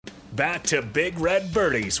Back to Big Red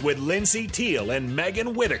Birdies with Lindsay Teal and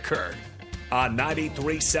Megan Whitaker on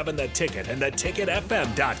 93.7 The Ticket and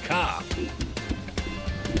theticketfm.com.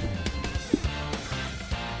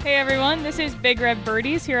 Hey everyone, this is Big Red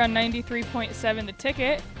Birdies here on 93.7 The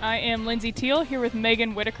Ticket. I am Lindsay Teal here with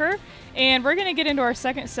Megan Whitaker, and we're going to get into our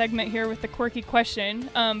second segment here with the quirky question.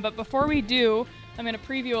 But before we do, I'm going to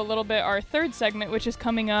preview a little bit our third segment, which is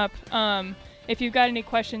coming up. If you've got any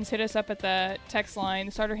questions, hit us up at the text line,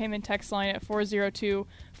 the Starter Heyman text line at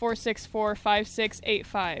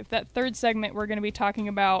 402-464-5685. That third segment, we're going to be talking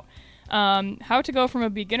about how to go from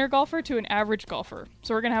a beginner golfer to an average golfer.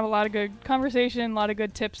 So we're going to have a lot of good conversation, a lot of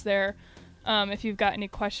good tips there. If you've got any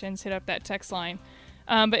questions, hit up that text line.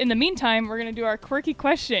 But in the meantime, we're going to do our quirky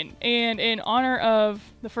question. And in honor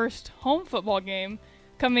of the first home football game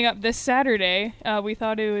coming up this Saturday, we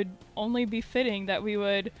thought it would only be fitting that we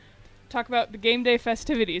would talk about the game day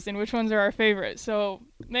festivities and which ones are our favorite. So,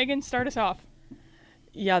 Megan, start us off.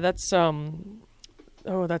 Yeah, that's tough.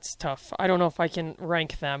 I don't know if I can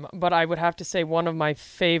rank them, but I would have to say one of my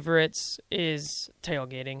favorites is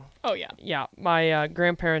tailgating. Oh, yeah. Yeah, my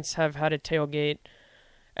grandparents have had a tailgate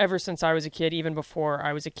ever since I was a kid, even before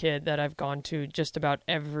I was a kid, that I've gone to just about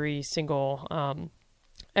every single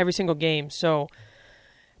game. So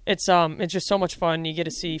it's just so much fun. You get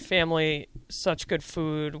to see family, such good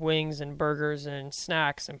food, wings and burgers and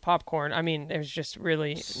snacks and popcorn. I mean, there's just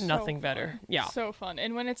really nothing better. Yeah. So fun.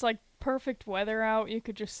 And when it's like perfect weather out, you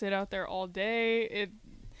could just sit out there all day.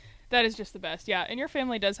 That is just the best. Yeah. And your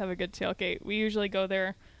family does have a good tailgate. We usually go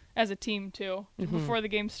there as a team too, before the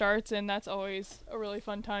game starts, and that's always a really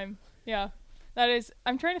fun time. Yeah.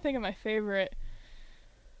 I'm trying to think of my favorite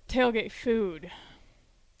tailgate food.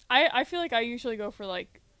 I feel like I usually go for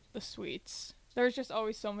like the sweets. There's just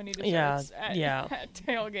always so many desserts at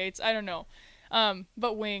tailgates. I don't know.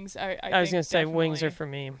 But wings, I was going to say wings are for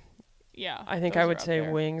me. Yeah. I think I would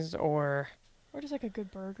say wings or just like a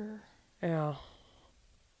good burger. Yeah.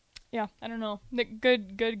 Yeah, I don't know.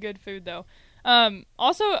 Good food though.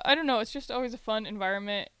 Also, I don't know, it's just always a fun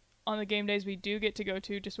environment on the game days we do get to go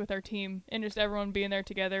to just with our team, and just everyone being there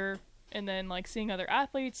together, and then like seeing other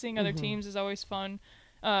athletes, seeing other teams is always fun.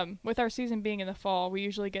 With our season being in the fall, we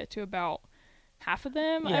usually get to about half of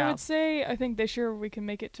them, I would say. I think this year we can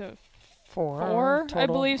make it to four total. I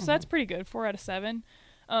believe. So that's pretty good. 4 out of 7.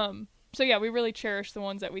 So yeah, we really cherish the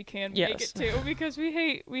ones that we can make it to, because we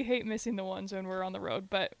hate missing the ones when we're on the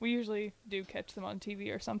road, but we usually do catch them on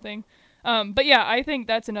TV or something. But yeah, I think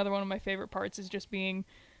that's another one of my favorite parts, is just being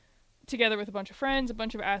together with a bunch of friends, a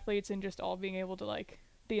bunch of athletes, and just all being able to like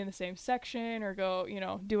be in the same section or go,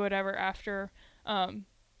 do whatever after.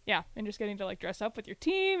 Yeah, and just getting to like dress up with your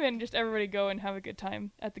team and just everybody go and have a good time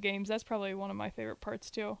at the games. That's probably one of my favorite parts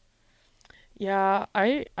too. Yeah,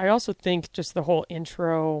 I also think just the whole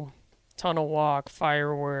intro, tunnel walk,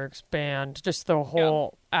 fireworks, band, just the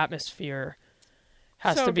whole atmosphere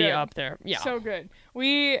has to be up there. Yeah. So good.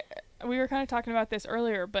 We were kind of talking about this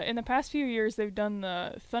earlier, but in the past few years they've done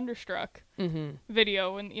the Thunderstruck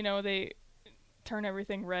video, and they turn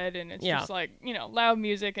everything red, and it's just like, loud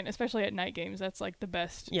music, and especially at night games, that's like the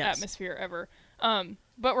best atmosphere ever.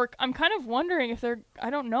 But I'm kind of wondering if I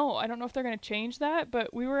don't know if they're going to change that,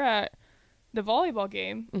 but we were at the volleyball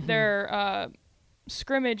game, their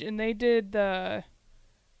scrimmage, and they did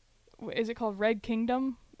is it called Red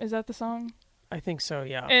Kingdom? Is that the song? I think so,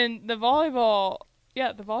 yeah. And the volleyball,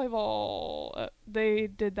 they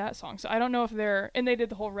did that song. So I don't know if and they did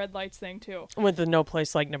the whole red lights thing too. With the No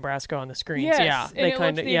Place Like Nebraska on the screens. Yes, yeah. And it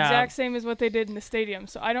looks the exact same as what they did in the stadium.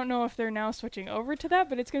 So I don't know if they're now switching over to that,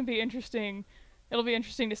 but it's going to be interesting. It'll be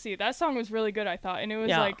interesting to see. That song was really good, I thought. And it was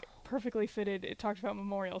like perfectly fitted. It talked about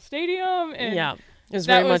Memorial Stadium. And it was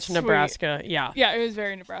very much sweet. Nebraska. Yeah. Yeah, it was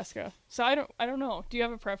very Nebraska. So I don't know. Do you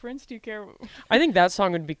have a preference? Do you care? I think that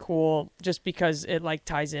song would be cool just because it like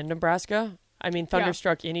ties in Nebraska. I mean,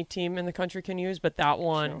 Thunderstruck any team in the country can use, but that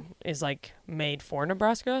one is like made for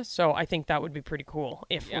Nebraska. So I think that would be pretty cool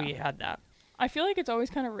if we had that. I feel like it's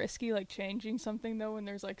always kind of risky, like changing something though, when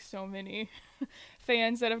there's like so many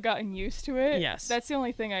fans that have gotten used to it. Yes. That's the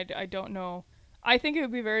only thing I don't know. I think it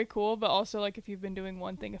would be very cool, but also like if you've been doing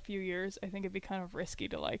one thing a few years, I think it'd be kind of risky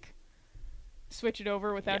to like switch it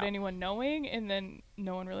over without anyone knowing, and then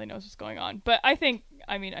no one really knows what's going on. But I think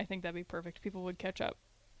that'd be perfect. People would catch up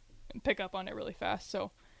and pick up on it really fast.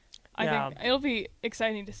 So I think it'll be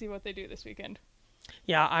exciting to see what they do this weekend.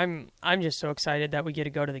 Yeah, I'm just so excited that we get to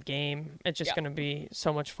go to the game. It's just going to be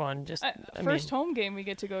so much fun. Just first home game we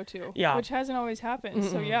get to go to, which hasn't always happened.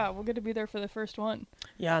 So we'll get to be there for the first one.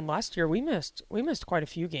 Yeah, and last year we missed quite a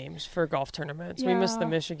few games for golf tournaments. We missed the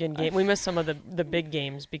Michigan game. We missed some of the big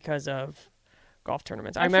games because of golf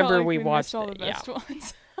tournaments. I remember like we watched all the best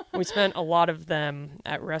ones. We spent a lot of them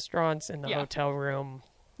at restaurants in the hotel room.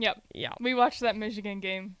 Yep. Yeah. We watched that Michigan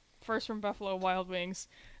game first from Buffalo Wild Wings.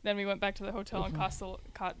 Then we went back to the hotel and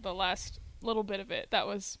caught the last little bit of it. That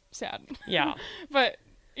was sad. Yeah. But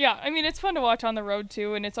yeah, I mean, it's fun to watch on the road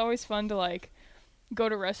too, and it's always fun to like go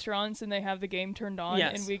to restaurants and they have the game turned on,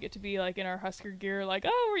 and we get to be like in our Husker gear, like,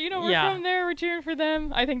 oh, we're from there, we're cheering for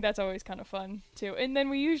them. I think that's always kind of fun too. And then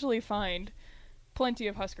we usually find plenty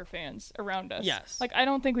of Husker fans around us. Yes. Like, I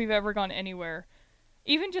don't think we've ever gone anywhere,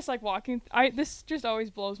 even just like walking. This just always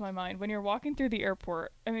blows my mind when you're walking through the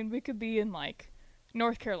airport. I mean, we could be in like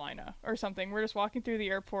North Carolina or something. We're just walking through the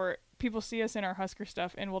airport. People see us in our Husker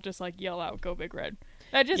stuff, and we'll just like yell out, "Go Big Red!"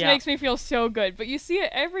 That just makes me feel so good. But you see it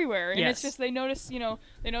everywhere, and it's just they notice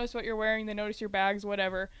what you're wearing, they notice your bags,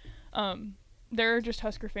 whatever. There are just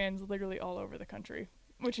Husker fans literally all over the country,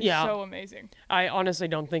 which is so amazing. I honestly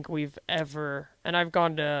don't think we've ever, and I've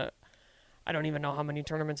gone to, I don't even know how many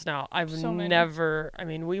tournaments now. I've never. I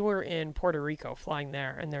mean, we were in Puerto Rico flying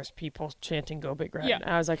there, and there's people chanting "Go Big Red!" Yeah. And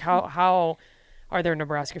I was like, how are there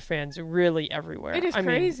Nebraska fans really everywhere? It is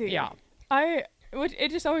crazy. Yeah.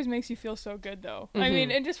 It just always makes you feel so good, though. I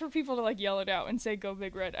mean, and just for people to like yell it out and say "Go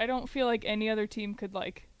Big Red," I don't feel like any other team could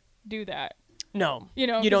like do that. No, you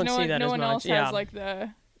don't see that as much. No one else has like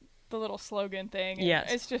the little slogan thing. And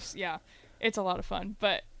yes, it's just it's a lot of fun.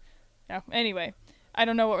 But anyway, I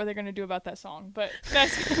don't know what they're gonna do about that song, but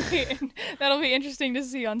that'll be interesting to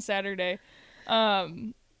see on Saturday.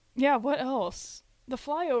 What else? The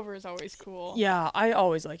flyover is always cool. Yeah, I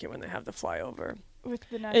always like it when they have the flyover. With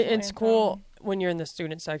the national anthem. It's cool when you're in the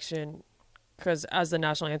student section, because as the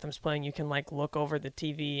national anthem's playing, you can like look over the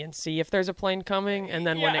TV and see if there's a plane coming, and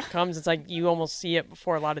then when it comes, it's like you almost see it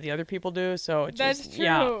before a lot of the other people do. So it's That's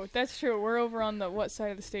true. That's true. We're over on what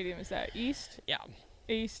side of the stadium is that? East? Yeah.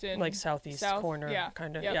 East and like southeast corner,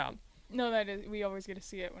 kind of. Yep. Yeah. No, that is. We always get to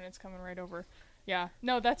see it when it's coming right over. Yeah.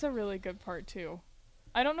 No, that's a really good part too.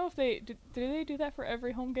 I don't know if do they do that for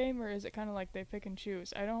every home game, or is it kind of like they pick and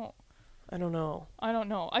choose? I don't know.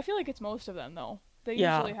 I feel like it's most of them though. They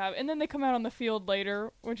usually have, and then they come out on the field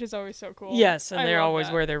later, which is always so cool. Yes, and they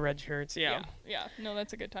always wear their red shirts. Yeah. No,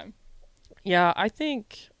 that's a good time. Yeah, I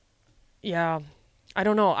think. Yeah, I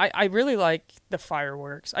don't know. I really like the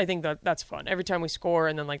fireworks. I think that's fun. Every time we score,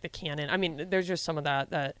 and then like the cannon. I mean, there's just some of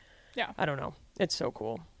that. Yeah. I don't know. It's so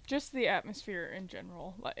cool. Just the atmosphere in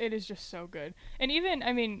general. It is just so good. And even,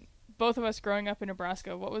 I mean, both of us growing up in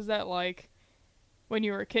Nebraska, what was that like when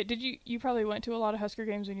you were a kid? Did you probably went to a lot of Husker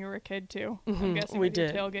games when you were a kid too? Mm-hmm. I'm guessing we with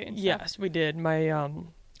did. Your tailgate and stuff. Yes, we did.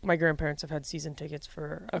 My grandparents have had season tickets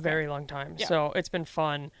for a very long time. Yeah. So it's been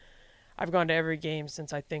fun. I've gone to every game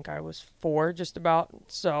since I think I was 4, just about.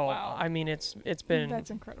 So I mean, it's been that's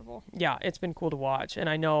incredible. Yeah, it's been cool to watch, and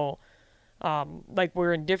I know. Like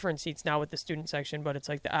we're in different seats now with the student section, but it's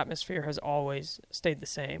like the atmosphere has always stayed the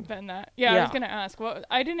same. Been that. Yeah, I was going to ask. Well,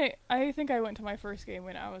 I think I went to my first game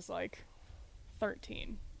when I was like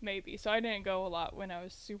 13, maybe. So I didn't go a lot when I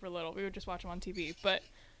was super little. We would just watch them on TV. But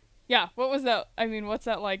yeah, what was that? I mean, what's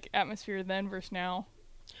that like atmosphere then versus now?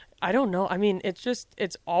 I don't know. I mean,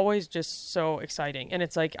 it's always just so exciting. And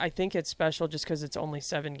it's like, I think it's special just because it's only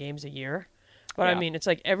 7 games a year. But I mean, it's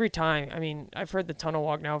like every time. I mean, I've heard the tunnel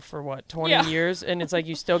walk now for 20 years, and it's like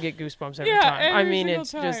you still get goosebumps every time. I mean,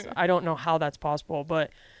 it's just I don't know how that's possible,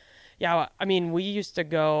 but yeah. I mean, we used to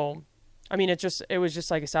go. I mean, it was just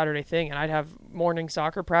like a Saturday thing, and I'd have morning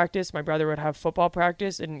soccer practice. My brother would have football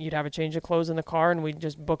practice, and you'd have a change of clothes in the car, and we'd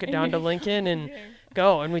just book it down to Lincoln and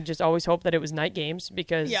go. And we'd just always hope that it was night games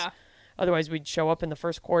because otherwise we'd show up in the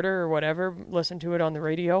first quarter or whatever, listen to it on the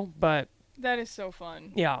radio, but. That is so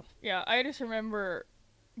fun. Yeah. Yeah, I just remember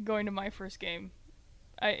going to my first game.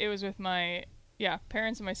 It was with my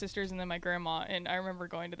parents and my sisters and then my grandma, and I remember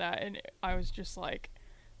going to that, and I was just like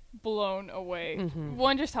blown away. Mm-hmm.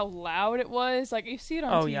 One, just how loud it was. Like you see it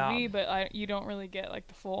on TV, but you don't really get like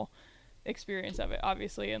the full experience of it,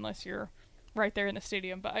 obviously, unless you're right there in the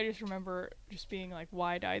stadium. But I just remember just being like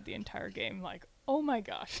wide-eyed the entire game, like, oh my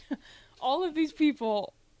gosh, all of these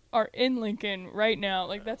people are in Lincoln right now.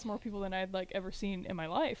 Like that's more people than I'd like ever seen in my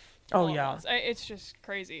life. Oh yeah, it's just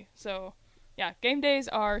crazy. So yeah, game days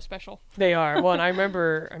are special. They are. Well, and I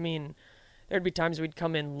remember, I mean, there'd be times we'd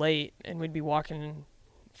come in late and we'd be walking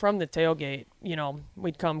from the tailgate. You know,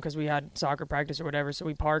 we'd come because we had soccer practice or whatever, so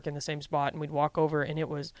we'd park in the same spot and we'd walk over, and it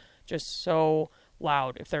was just so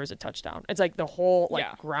loud if there was a touchdown. It's like the whole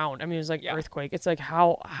ground. I mean, it was like earthquake. It's like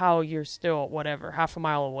how you're still half a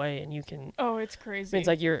mile away and you can. Oh, it's crazy. It's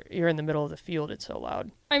like you're in the middle of the field. It's so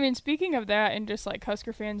loud. I mean, speaking of that and just like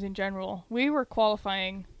Husker fans in general, we were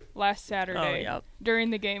qualifying last Saturday during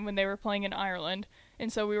the game when they were playing in Ireland.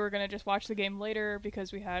 And so we were going to just watch the game later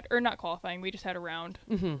because we had, or not qualifying, we just had a round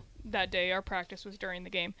that day. Our practice was during the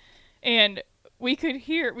game. And we could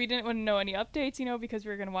hear, we didn't want to know any updates, you know, because we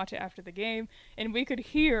were going to watch it after the game. And we could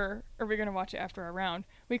hear, or we were going to watch it after our round,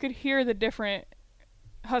 we could hear the different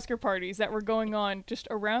Husker parties that were going on just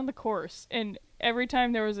around the course. And every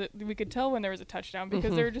time there was we could tell when there was a touchdown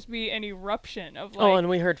because there would just be an eruption of like, and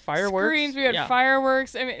we heard fireworks. Screens, we had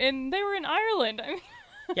fireworks. I mean, and they were in Ireland. I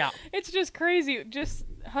mean, it's just crazy. Just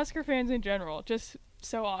Husker fans in general, just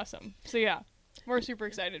so awesome. So yeah, we're super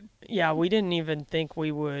excited. Yeah, we didn't even think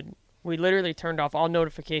we would. We literally turned off all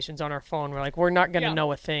notifications on our phone. We're like, we're not going to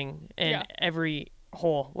know a thing. And every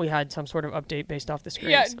hole, we had some sort of update based off the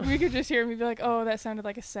screens. Yeah, we could just hear me be like, oh, that sounded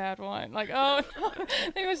like a sad one. Like, oh,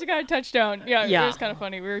 they must have got a touchdown. Yeah, it was kind of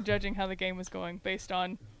funny. We were judging how the game was going based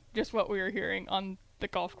on just what we were hearing on the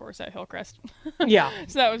golf course at Hillcrest. Yeah.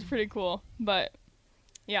 So that was pretty cool. But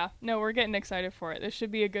yeah, no, we're getting excited for it. This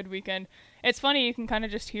should be a good weekend. It's funny, you can kind of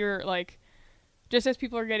just hear, like, just as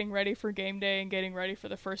people are getting ready for game day and getting ready for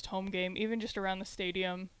the first home game, even just around the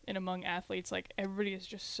stadium and among athletes, like, everybody is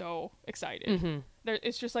just so excited.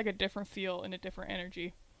 It's just like a different feel and a different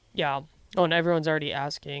energy. Yeah. Oh, and everyone's already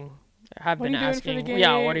asking. Been asking. For the game?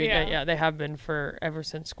 Yeah, what are you? Yeah, they have been for ever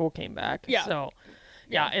since school came back. Yeah. So,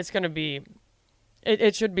 it's gonna be.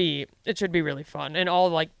 It should be really fun, and all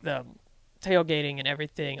like the tailgating and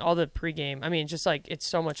everything, all the pregame. I mean, just like it's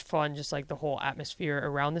so much fun. Just like the whole atmosphere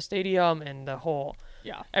around the stadium and the whole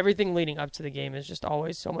everything leading up to the game is just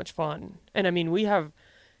always so much fun. And I mean, we have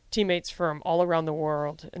teammates from all around the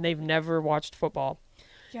world, and they've never watched football.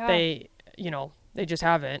 Yeah. They just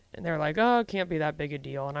haven't, and they're like, oh, it can't be that big a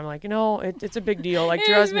deal. And I'm like, no, it's a big deal. Like,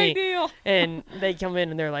 trust me. Deal. And they come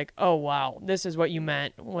in and they're like, oh wow, this is what you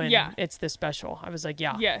meant when it's this special. I was like,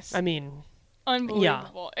 yes. I mean,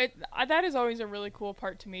 unbelievable. That is always a really cool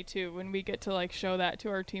part to me too, when we get to like show that to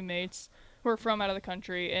our teammates who are from out of the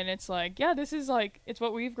country, and it's like, this is like, it's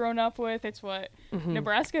what we've grown up with. It's what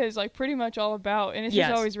Nebraska is like pretty much all about, and it's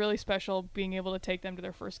just always really special being able to take them to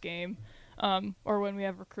their first game. Or when we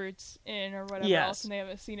have recruits in or whatever else and they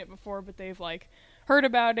haven't seen it before, but they've like heard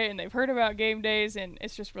about it and they've heard about game days, and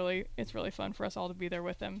it's really fun for us all to be there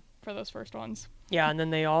with them for those first ones. Yeah, and then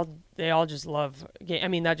they all just love I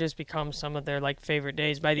mean, that just becomes some of their like favorite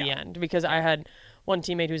days by the end, because I had one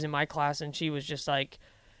teammate who's in my class, and she was just like,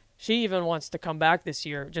 she even wants to come back this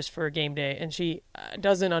year just for a game day, and she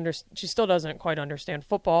still doesn't quite understand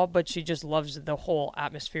football, but she just loves the whole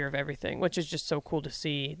atmosphere of everything, which is just so cool to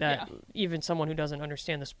see that even someone who doesn't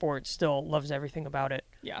understand the sport still loves everything about it.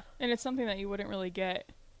 Yeah, and it's something that you wouldn't really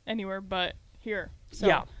get anywhere but here.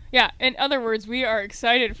 So, in other words, we are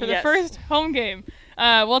excited for the first home game.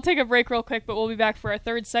 We'll take a break real quick, but we'll be back for our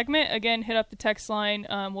third segment. Again, hit up the text line.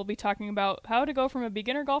 We'll be talking about how to go from a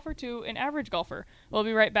beginner golfer to an average golfer. We'll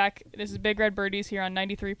be right back. This is Big Red Birdies here on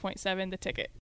 93.7 The Ticket.